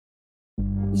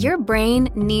Your brain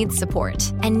needs support,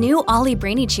 and new Ollie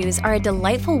Brainy Chews are a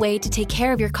delightful way to take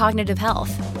care of your cognitive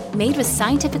health. Made with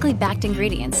scientifically backed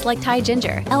ingredients like Thai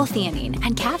ginger, L-theanine,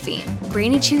 and caffeine,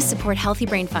 Brainy Chews support healthy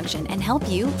brain function and help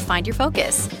you find your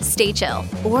focus, stay chill,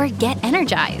 or get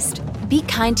energized. Be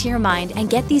kind to your mind and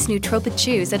get these nootropic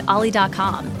chews at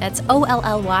ollie.com. That's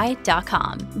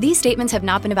OLLY.com. These statements have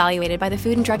not been evaluated by the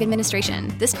Food and Drug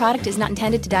Administration. This product is not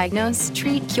intended to diagnose,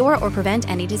 treat, cure, or prevent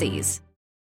any disease.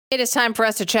 It is time for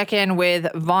us to check in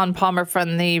with Vaughn Palmer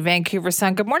from the Vancouver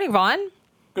Sun. Good morning, Vaughn.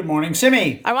 Good morning,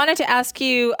 Simi. I wanted to ask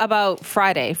you about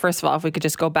Friday. First of all, if we could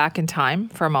just go back in time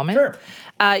for a moment.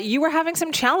 Sure. You were having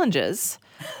some challenges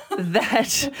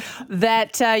that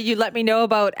you let me know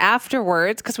about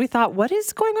afterwards, because we thought, what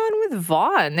is going on with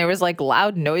Vaughn? There was like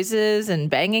loud noises and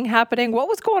banging happening. What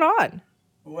was going on?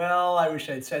 Well, I wish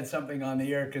I'd said something on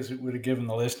the air because it would have given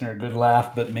the listener a good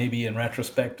laugh, but maybe in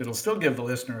retrospect, it'll still give the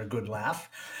listener a good laugh.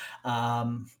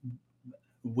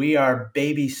 We are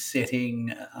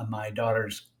babysitting my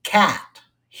daughter's cat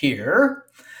here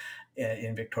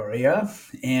in Victoria,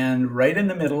 and right in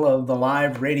the middle of the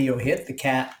live radio hit, the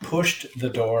cat pushed the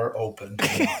door open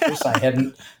to the office. I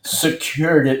hadn't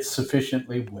secured it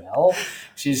sufficiently well.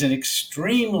 She's an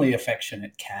extremely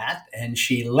affectionate cat, and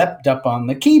she leapt up on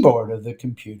the keyboard of the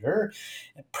computer,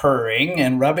 purring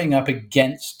and rubbing up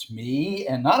against me.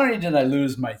 And not only did I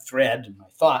lose my thread and my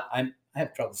thought, I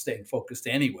have trouble staying focused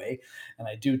anyway, and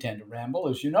I do tend to ramble,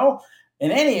 as you know. In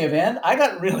any event, I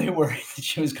got really worried that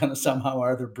she was going to somehow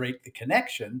or other break the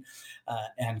connection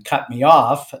and cut me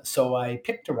off. So I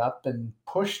picked her up and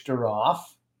pushed her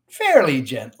off fairly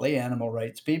gently, animal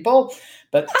rights people.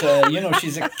 But,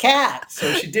 she's a cat,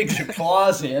 so she digs her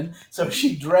claws in. So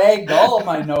she dragged all of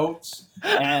my notes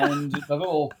and the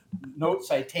little notes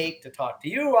I take to talk to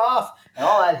you off, and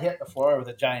all that hit the floor with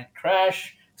a giant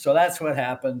crash. So that's what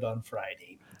happened on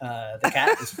Friday. The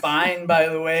cat is fine, by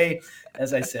the way.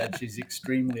 As I said, she's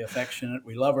extremely affectionate.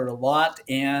 We love her a lot.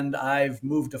 And I've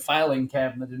moved a filing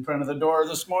cabinet in front of the door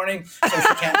this morning so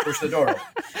she can't push the door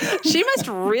open. She must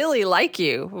really like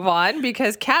you, Vaughn,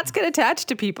 because cats get attached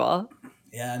to people.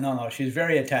 Yeah, no, she's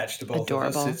very attached to both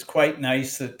Adorable. of us. It's quite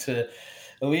nice that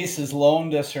Elise has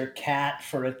loaned us her cat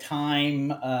for a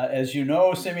time. As you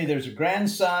know, Simi, there's a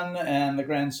grandson, and the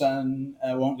grandson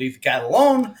won't leave the cat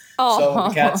alone. Oh. So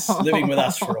the cat's living with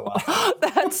us for a while.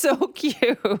 That's so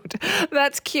cute.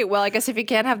 That's cute. Well, I guess if you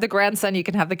can't have the grandson, you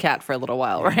can have the cat for a little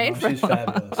while, right? No, she's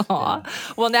fabulous. Yeah.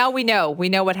 Well, now we know. We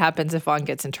know what happens if Vaughn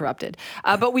gets interrupted.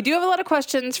 But we do have a lot of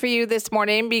questions for you this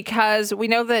morning, because we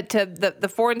know that the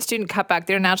foreign student cutback,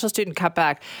 the international student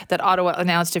cutback that Ottawa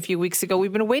announced a few weeks ago,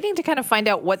 we've been waiting to kind of find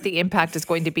out what the impact is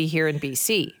going to be here in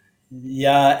BC.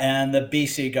 Yeah, and the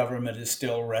BC government is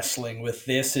still wrestling with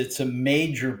this. It's a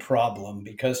major problem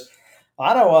because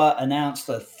Ottawa announced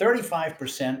a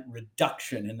 35%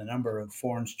 reduction in the number of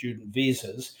foreign student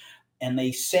visas, and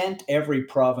they sent every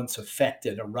province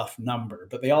affected a rough number,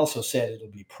 but they also said it'll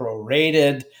be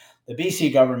prorated. The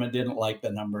BC government didn't like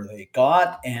the number they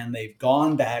got, and they've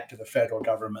gone back to the federal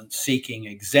government seeking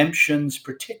exemptions,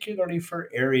 particularly for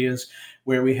areas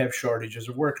where we have shortages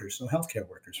of workers. So healthcare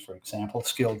workers, for example,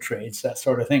 skilled trades, that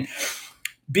sort of thing.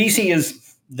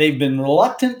 They've been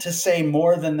reluctant to say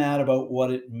more than that about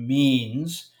what it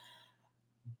means,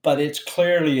 but it's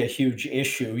clearly a huge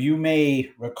issue. You may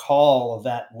recall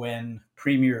that when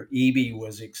Premier Eby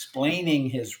was explaining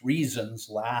his reasons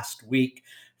last week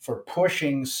for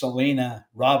pushing Selena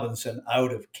Robinson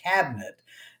out of cabinet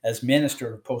as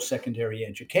Minister of Post-Secondary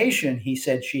Education, he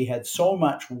said she had so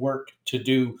much work to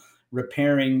do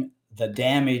repairing the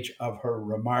damage of her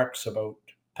remarks about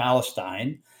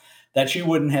Palestine that she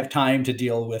wouldn't have time to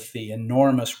deal with the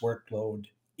enormous workload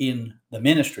in the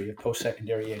Ministry of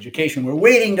Post-Secondary Education. We're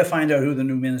waiting to find out who the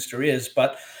new minister is,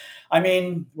 but I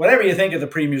mean, whatever you think of the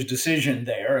Premier's decision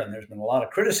there, and there's been a lot of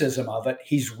criticism of it,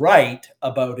 he's right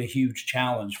about a huge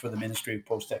challenge for the Ministry of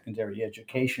Post-Secondary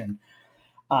Education.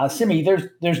 Simi,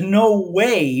 there's no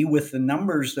way with the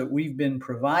numbers that we've been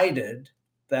provided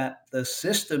that the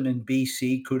system in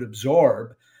BC could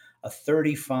absorb a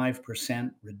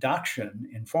 35% reduction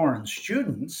in foreign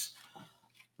students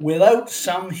without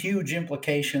some huge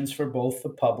implications for both the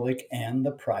public and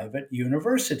the private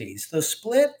universities. The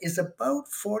split is about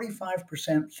 45%,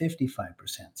 55%.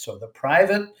 So the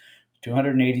private,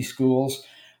 280 schools,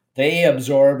 they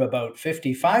absorb about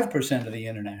 55% of the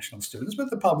international students, but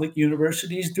the public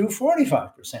universities do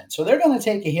 45%. So they're going to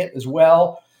take a hit as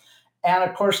well. And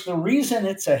of course, the reason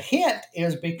it's a hit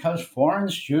is because foreign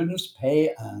students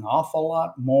pay an awful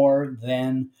lot more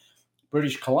than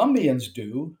British Columbians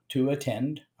do to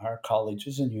attend our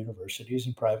colleges and universities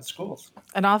and private schools.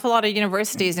 An awful lot of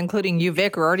universities, including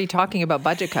UVic, are already talking about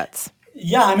budget cuts.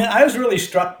 Yeah, I mean, I was really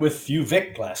struck with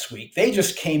UVic last week. They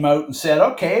just came out and said,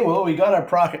 okay, well, we got our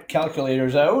pocket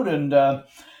calculators out, and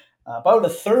about a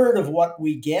third of what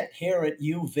we get here at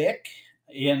UVic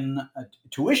in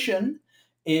tuition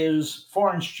is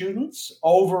foreign students.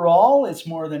 Overall, it's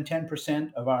more than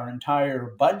 10% of our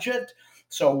entire budget.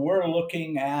 So we're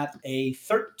looking at a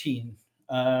 $13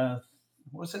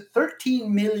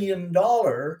 million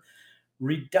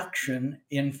reduction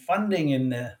in funding in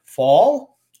the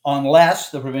fall,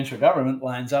 unless the provincial government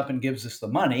lines up and gives us the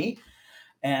money.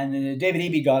 And David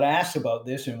Eby got asked about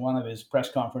this in one of his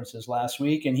press conferences last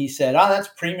week, and he said, that's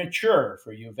premature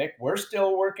for UVic. We're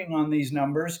still working on these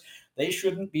numbers. They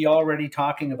shouldn't be already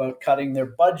talking about cutting their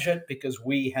budget because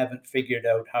we haven't figured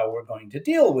out how we're going to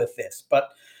deal with this. But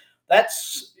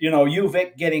that's,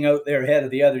 UVic getting out there ahead of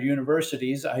the other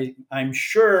universities. I'm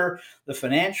sure the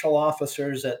financial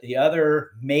officers at the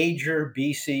other major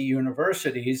BC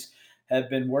universities have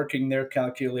been working their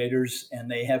calculators, and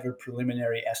they have a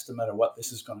preliminary estimate of what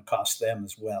this is going to cost them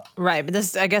as well. Right, but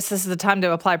I guess this is the time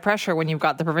to apply pressure when you've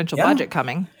got the provincial budget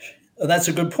coming. That's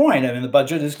a good point. I mean, the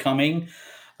budget is coming,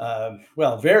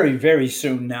 very, very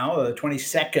soon now, the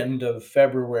 22nd of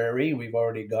February. We've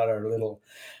already got our little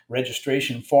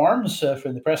registration forms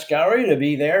for the press gallery to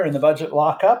be there in the budget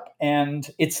lockup, and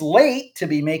it's late to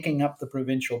be making up the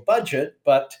provincial budget,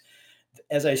 but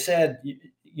as I said,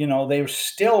 they're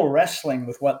still wrestling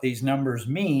with what these numbers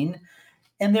mean.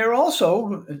 And they're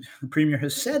also, the Premier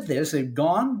has said this, they've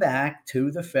gone back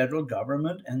to the federal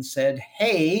government and said,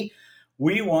 hey,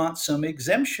 we want some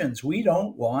exemptions. We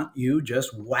don't want you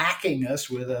just whacking us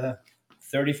with a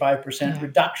 35%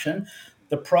 reduction.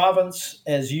 The province,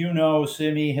 as you know,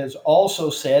 Simi, has also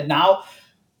said, now,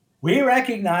 we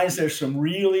recognize there's some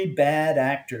really bad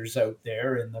actors out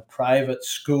there in the private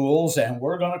schools, and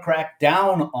we're going to crack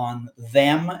down on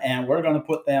them, and we're going to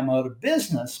put them out of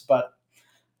business. But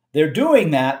they're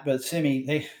doing that, but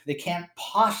Simi, they can't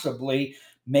possibly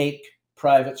make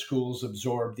private schools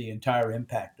absorb the entire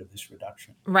impact of this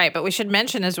reduction. Right, but we should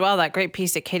mention as well that great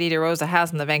piece that Katie DeRosa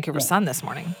has in the Vancouver Sun this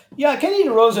morning. Yeah, Katie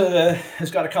DeRosa has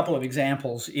got a couple of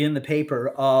examples in the paper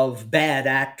of bad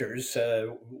actors.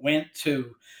 Went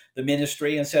to the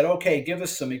ministry and said, okay, give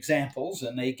us some examples.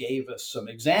 And they gave us some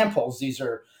examples. These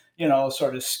are,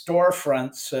 sort of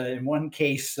storefronts. In one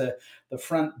case, the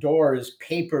front door is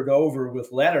papered over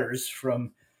with letters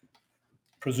from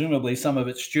presumably some of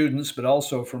its students, but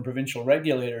also from provincial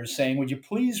regulators saying, would you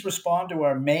please respond to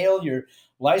our mail? Your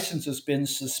license has been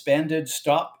suspended.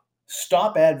 Stop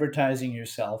advertising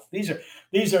yourself.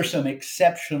 These are some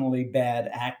exceptionally bad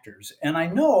actors. And I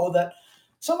know that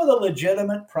some of the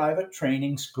legitimate private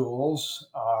training schools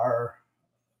are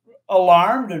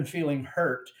alarmed and feeling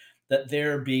hurt that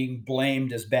they're being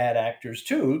blamed as bad actors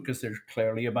too, because there's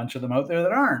clearly a bunch of them out there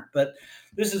that aren't. But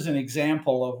this is an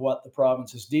example of what the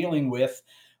province is dealing with.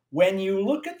 When you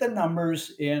look at the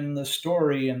numbers in the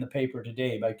story in the paper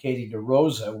today by Katie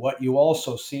DeRosa, what you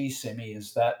also see, Simi,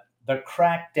 is that the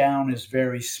crackdown is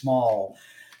very small.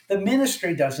 The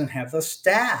ministry doesn't have the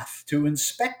staff to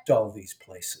inspect all these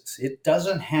places. It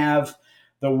doesn't have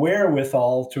the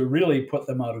wherewithal to really put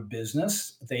them out of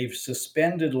business. They've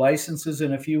suspended licenses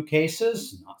in a few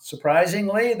cases. Not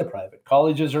surprisingly, the private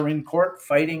colleges are in court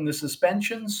fighting the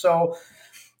suspensions. So,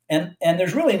 and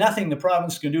there's really nothing the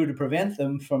province can do to prevent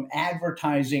them from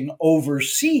advertising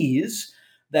overseas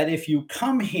that if you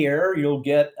come here, you'll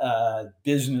get a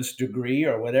business degree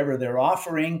or whatever they're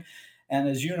offering. And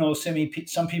as you know, Simi,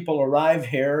 some people arrive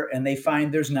here and they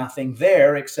find there's nothing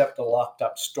there except a locked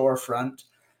up storefront.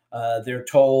 They're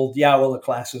told, the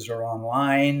classes are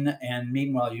online. And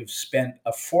meanwhile, you've spent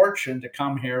a fortune to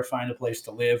come here, find a place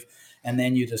to live. And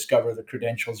then you discover the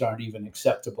credentials aren't even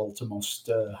acceptable to most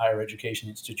higher education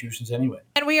institutions anyway.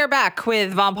 And we are back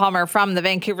with Vaughn Palmer from the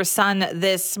Vancouver Sun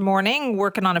this morning,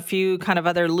 working on a few kind of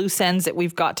other loose ends that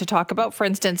we've got to talk about. For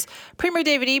instance, Premier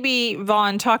David Eby,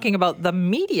 Vaughn, talking about the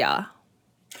media.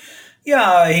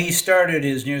 Yeah, he started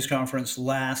his news conference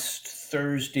last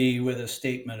Thursday with a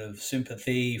statement of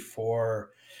sympathy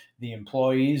for the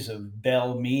employees of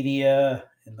Bell Media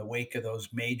in the wake of those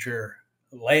major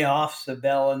layoffs that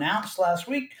Bell announced last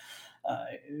week.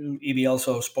 Eby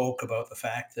also spoke about the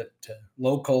fact that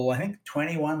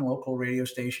 21 local radio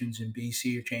stations in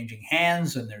BC are changing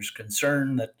hands, and there's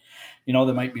concern that,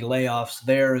 there might be layoffs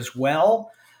there as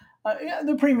well.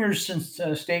 The Premier's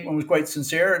statement was quite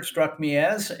sincere, it struck me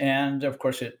as, and of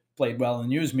course it played well in the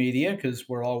news media because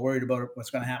we're all worried about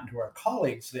what's going to happen to our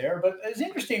colleagues there. But it's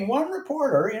interesting, one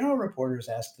reporter, reporters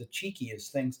ask the cheekiest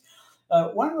things.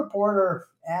 One reporter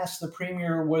asked the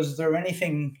premier, was there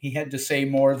anything he had to say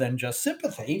more than just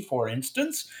sympathy? For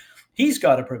instance, he's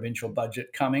got a provincial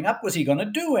budget coming up. Was he going to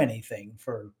do anything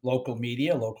for local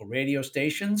media, local radio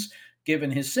stations,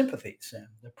 given his sympathies? And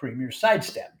the premier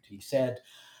sidestepped. He said,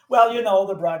 well,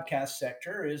 the broadcast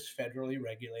sector is federally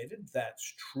regulated.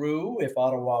 That's true. If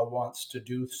Ottawa wants to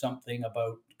do something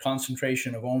about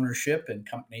concentration of ownership and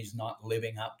companies not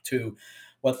living up to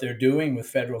what they're doing with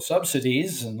federal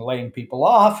subsidies and laying people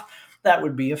off, that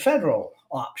would be a federal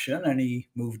option. And he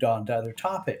moved on to other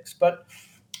topics. But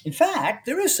in fact,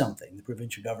 there is something the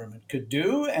provincial government could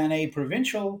do, and a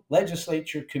provincial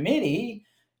legislature committee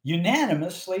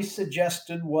unanimously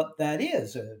suggested what that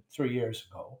is 3 years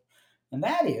ago. And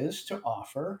that is to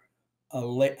offer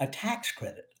a tax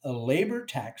credit, a labor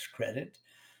tax credit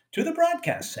to the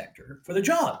broadcast sector for the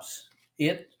jobs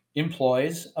it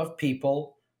employs of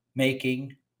people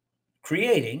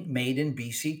creating made in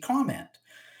BC content.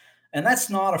 And that's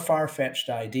not a far-fetched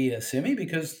idea, Simi,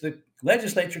 because the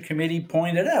legislature committee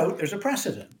pointed out there's a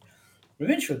precedent.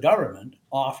 Provincial government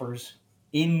offers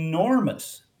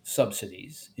enormous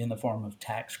subsidies in the form of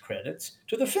tax credits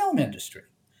to the film industry.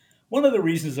 One of the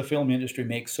reasons the film industry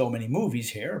makes so many movies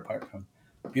here, apart from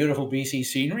beautiful BC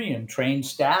scenery and trained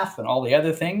staff and all the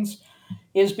other things,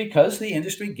 is because the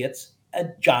industry gets a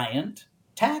giant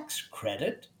tax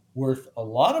credit worth a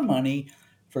lot of money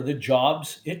for the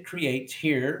jobs it creates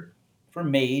here for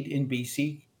made in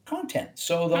BC content.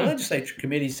 So the legislature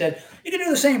committee said, you can do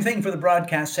the same thing for the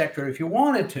broadcast sector if you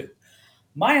wanted to.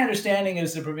 My understanding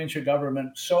is the provincial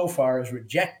government so far has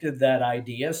rejected that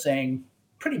idea, saying,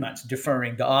 pretty much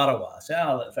deferring to Ottawa.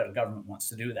 So the federal government wants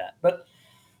to do that. But,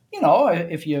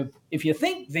 if you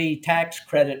think the tax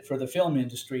credit for the film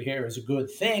industry here is a good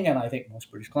thing, and I think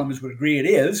most British Columbians would agree it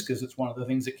is, because it's one of the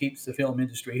things that keeps the film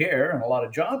industry here and a lot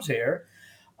of jobs here,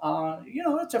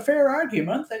 it's a fair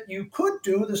argument that you could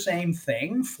do the same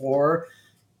thing for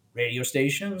radio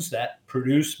stations that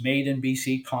produce made in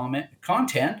BC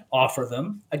content, offer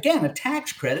them, again, a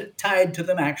tax credit tied to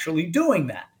them actually doing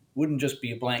that. Wouldn't just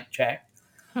be a blank check.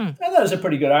 And that was a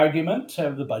pretty good argument.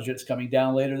 The budget's coming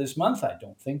down later this month. I've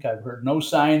heard no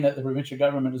sign that the provincial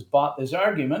government has bought this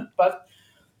argument, but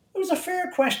it was a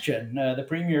fair question. The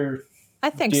premier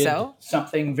did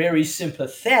something very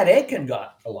sympathetic and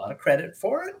got a lot of credit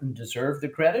for it and deserved the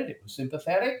credit. It was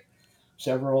sympathetic.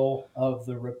 Several of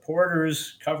the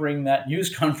reporters covering that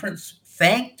news conference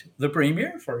thanked the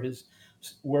premier for his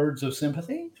words of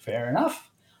sympathy. Fair enough.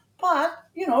 But,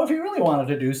 if he really wanted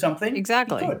to do something,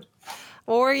 exactly, he could.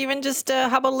 Or even just,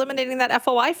 how about eliminating that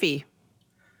FOI fee?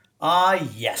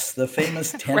 Yes, the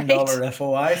famous $10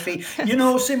 FOI fee.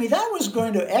 Simi, that was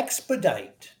going to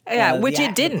expedite which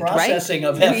it didn't, processing right?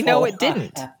 of FOI we know it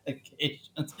didn't.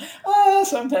 Applications.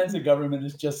 Sometimes the government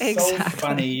is just so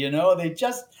funny, They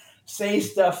just say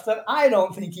stuff that I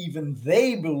don't think even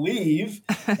they believe.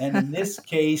 And in this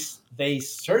case, they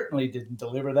certainly didn't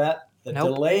deliver that. The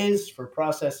delays for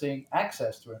processing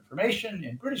access to information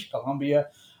in British Columbia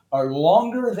are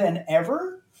longer than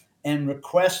ever, and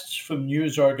requests from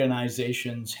news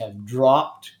organizations have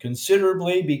dropped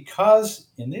considerably because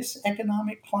in this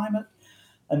economic climate,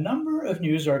 a number of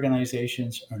news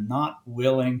organizations are not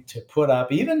willing to put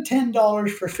up even $10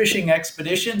 for fishing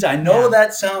expeditions. I know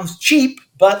that sounds cheap,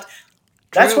 but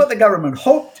that's what the government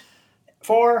hoped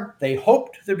for. They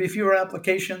hoped there'd be fewer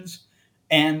applications,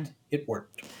 and it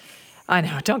worked. I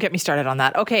know. Don't get me started on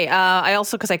that. Okay.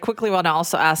 Because I quickly want to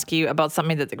also ask you about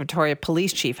something that the Victoria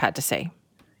Police Chief had to say.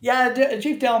 Yeah,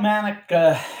 Chief Delmanic,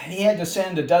 he had to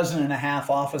send 12.5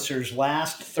 officers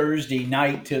last Thursday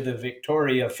night to the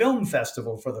Victoria Film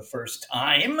Festival for the first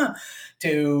time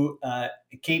to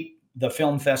keep the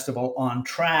film festival on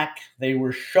track. They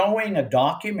were showing a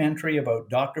documentary about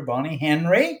Dr. Bonnie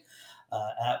Henry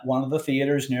at one of the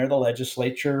theaters near the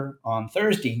legislature on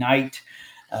Thursday night.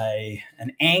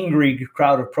 An angry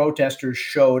crowd of protesters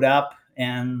showed up,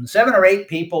 and 7 or 8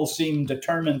 people seemed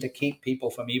determined to keep people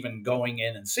from even going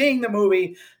in and seeing the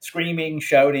movie, screaming,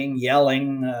 shouting,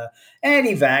 yelling,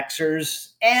 anti-vaxxers.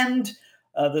 And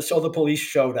so the police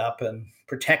showed up and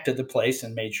protected the place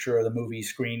and made sure the movie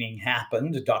screening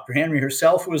happened. Dr. Henry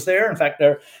herself was there. In fact,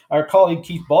 our colleague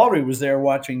Keith Baldry was there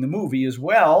watching the movie as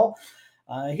well.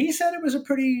 He said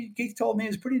Keith told me it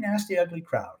was a pretty nasty, ugly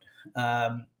crowd.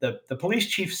 The police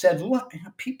chief said, look,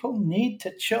 people need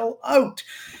to chill out.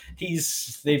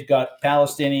 They've got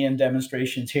Palestinian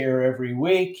demonstrations here every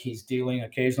week. He's dealing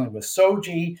occasionally with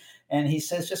Soji. And he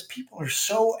says just people are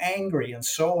so angry and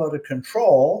so out of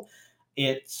control.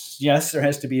 it's, yes, there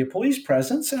has to be a police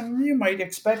presence, and you might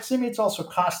expect some. It's also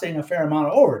costing a fair amount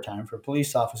of overtime for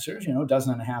police officers, a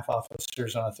dozen and a half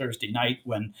officers on a Thursday night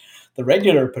when the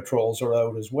regular patrols are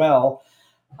out as well.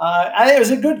 It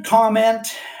was a good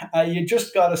comment. You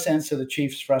just got a sense of the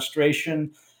chief's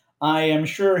frustration. I am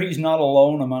sure he's not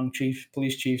alone among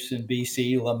police chiefs in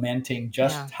BC lamenting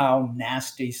just how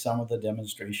nasty some of the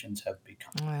demonstrations have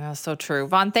become. Oh, so true.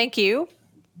 Vaughn, thank you.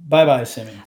 Bye-bye, Simi.